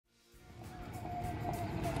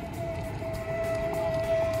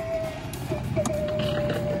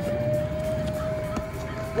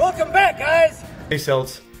Welcome back, guys! Hey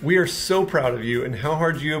Celts, we are so proud of you and how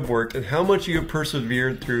hard you have worked and how much you have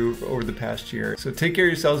persevered through over the past year. So take care of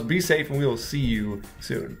yourselves, be safe, and we will see you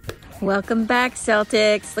soon. Welcome back,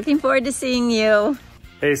 Celtics. Looking forward to seeing you.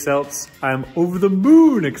 Hey Celts, I'm over the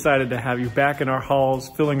moon excited to have you back in our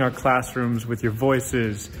halls, filling our classrooms with your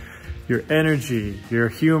voices, your energy, your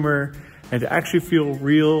humor, and to actually feel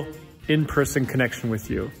real in-person connection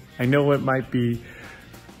with you. I know it might be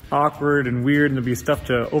awkward and weird and there'll be stuff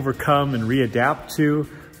to overcome and readapt to,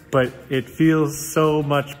 but it feels so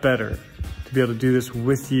much better to be able to do this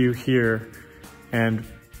with you here, and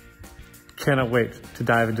cannot wait to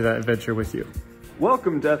dive into that adventure with you.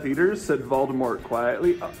 Welcome, Death Eaters, said Voldemort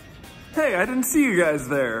quietly. Hey, I didn't see you guys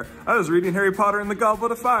there. I was reading Harry Potter and the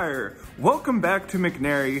Goblet of Fire. Welcome back to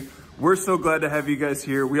McNary. We're so glad to have you guys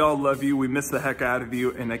here. We all love you. We miss the heck out of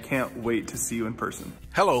you, and I can't wait to see you in person.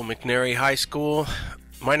 Hello, McNary High School.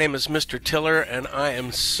 My name is Mr. Tiller, and I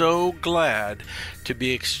am so glad to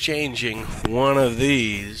be exchanging one of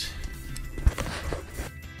these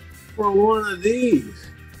for one of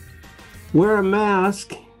these. Wear a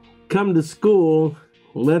mask, come to school,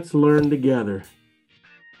 let's learn together.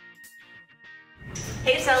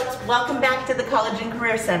 Hey Celts, welcome back to the College and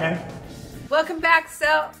Career Center. Welcome back,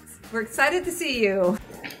 Celts. We're excited to see you.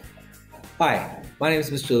 Hi, my name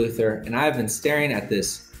is Mr. Luther, and I've been staring at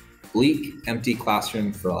this bleak, empty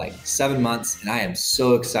classroom for like 7 months, and I am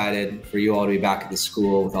so excited for you all to be back at the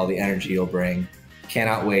school with all the energy you'll bring.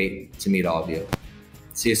 Cannot wait to meet all of you.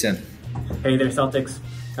 See you soon. Hey there, Celtics.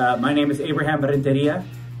 My name is Abraham Renteria.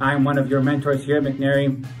 I'm one of your mentors here at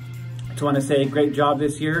McNary. I just want to say great job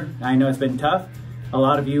this year. I know it's been tough. A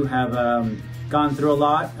lot of you have gone through a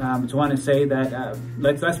lot. Just want to say that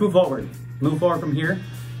let's move forward. Move forward from here.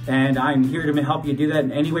 And I'm here to help you do that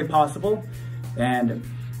in any way possible and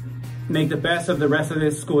make the best of the rest of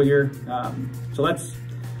this school year. So let's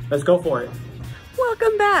go for it.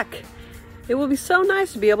 Welcome back. It will be so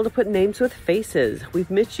nice to be able to put names with faces. We've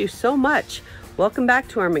missed you so much. Welcome back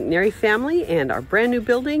to our McNary family and our brand new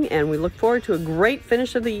building, and we look forward to a great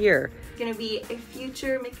finish of the year. It's gonna be a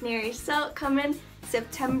future McNary Celt coming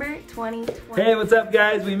September 2020. Hey, what's up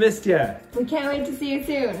guys? We missed ya. We can't wait to see you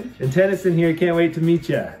soon. And Tennyson here, can't wait to meet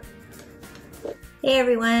ya. Hey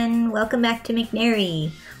everyone, welcome back to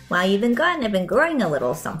McNary. While you've been gone, I've been growing a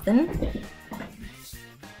little something.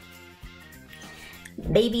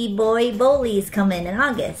 Baby boy Bowley's coming in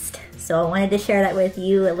August, so I wanted to share that with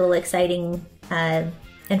you, a little exciting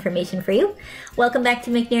information for you. Welcome back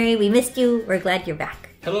to McNary. We missed you. We're glad you're back.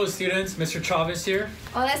 Hello students, Mr. Chavez here.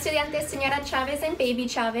 Hola estudiantes, Señora Chavez and Baby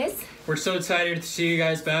Chavez. We're so excited to see you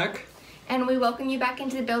guys back. And we welcome you back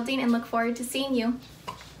into the building and look forward to seeing you.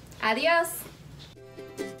 Adios.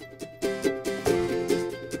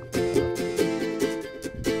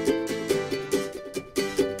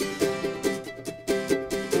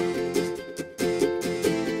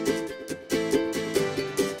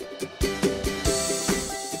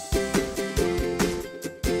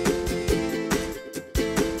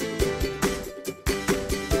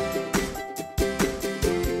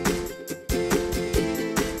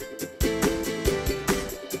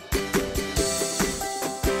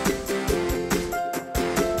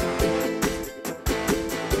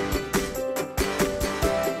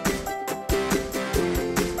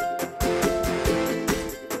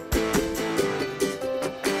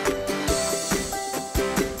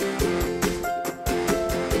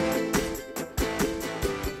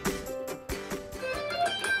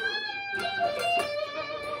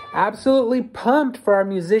 Absolutely pumped for our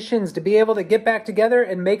musicians to be able to get back together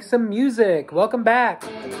and make some music. Welcome back.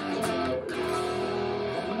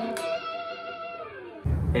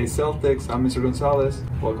 Hey Celtics, I'm Mr. Gonzalez.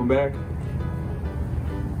 Welcome back.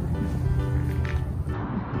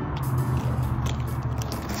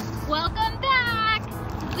 Welcome back!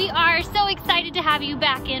 We are so excited to have you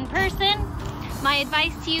back in person. My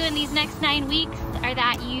advice to you in these next 9 weeks are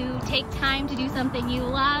that you take time to do something you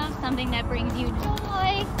love, something that brings you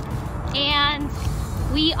joy. And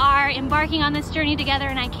we are embarking on this journey together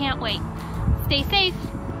and I can't wait. Stay safe.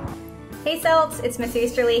 Hey Celts, it's Miss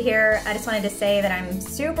Easterly here. I just wanted to say that I'm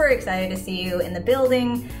super excited to see you in the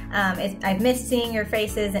building. I've missed seeing your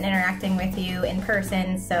faces and interacting with you in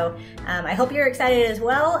person, so I hope you're excited as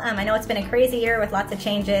well. I know it's been a crazy year with lots of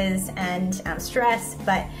changes and stress,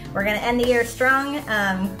 but we're gonna end the year strong.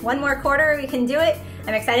 One more quarter, we can do it.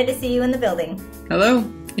 I'm excited to see you in the building. Hello.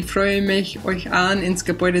 Ich freue mich, euch allen ins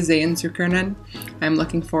Gebäude sehen zu können. I'm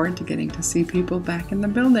looking forward to getting to see people back in the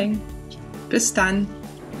building. Bis dann.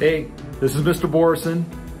 Hey, this is Mr. Borison.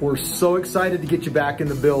 We're so excited to get you back in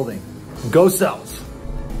the building. Go Celts!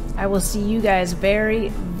 I will see you guys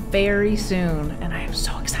very, very soon, and I am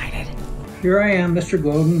so excited. here I am, Mr.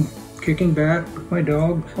 Gloden, kicking back with my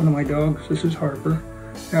dog, one of my dogs. This is Harper,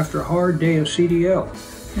 after a hard day of CDL.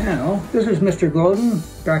 Now, this is Mr. Gloden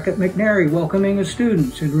back at McNary welcoming his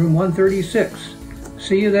students in room 136.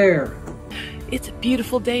 See you there. It's a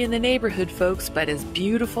beautiful day in the neighborhood, folks, but as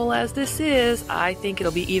beautiful as this is, I think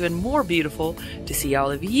it'll be even more beautiful to see all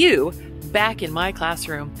of you back in my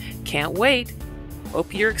classroom. Can't wait.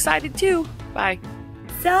 Hope you're excited too. Bye.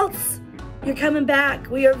 Celts, you're coming back.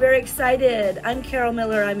 We are very excited. I'm Carol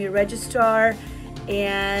Miller. I'm your registrar,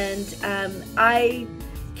 and I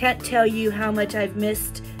can't tell you how much I've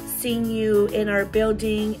missed seeing you in our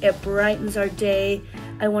building. It brightens our day.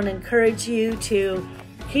 I want to encourage you to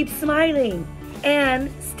keep smiling and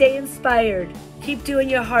stay inspired. Keep doing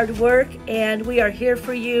your hard work, and we are here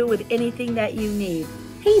for you with anything that you need.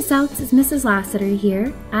 Hey Celts, it's Mrs. Lassiter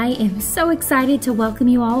here. I am so excited to welcome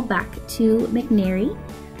you all back to McNary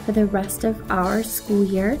for the rest of our school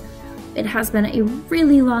year. It has been a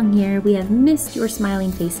really long year. We have missed your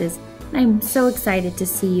smiling faces, and I'm so excited to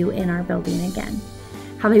see you in our building again.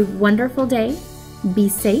 Have a wonderful day, be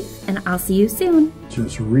safe, and I'll see you soon.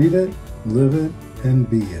 Just read it, live it, and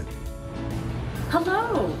be it.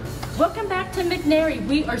 Hello, welcome back to McNary.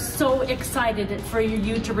 We are so excited for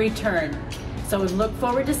you to return. So we look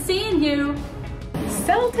forward to seeing you.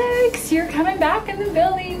 Celtics, you're coming back in the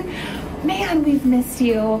building. Man, we've missed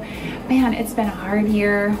you. Man, it's been a hard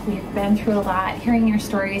year. We've been through a lot, hearing your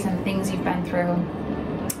stories and things you've been through.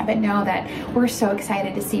 But know that we're so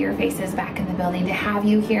excited to see your faces back in the building, to have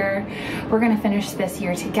you here. We're gonna finish this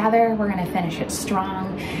year together. We're gonna finish it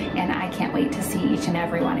strong. And I can't wait to see each and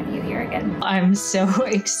every one of you here again. I'm so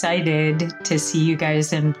excited to see you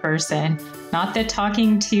guys in person. Not that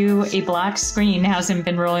talking to a black screen hasn't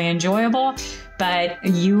been really enjoyable, but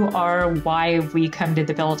you are why we come to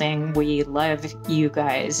the building. We love you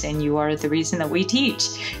guys, and you are the reason that we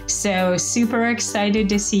teach. So super excited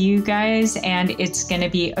to see you guys, and it's gonna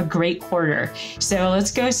be a great quarter. So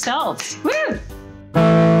let's go Celts, woo!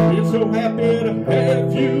 We're so happy to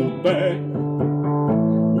have you back.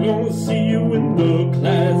 We wanna see you in the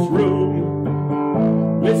classroom.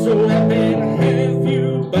 We're so happy to have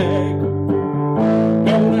you back.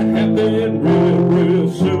 Gonna happen real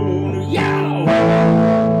soon. Yow!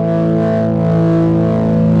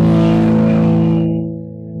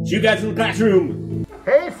 See you guys in the classroom.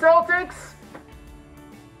 Hey Celtics!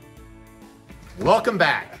 Welcome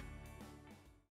back.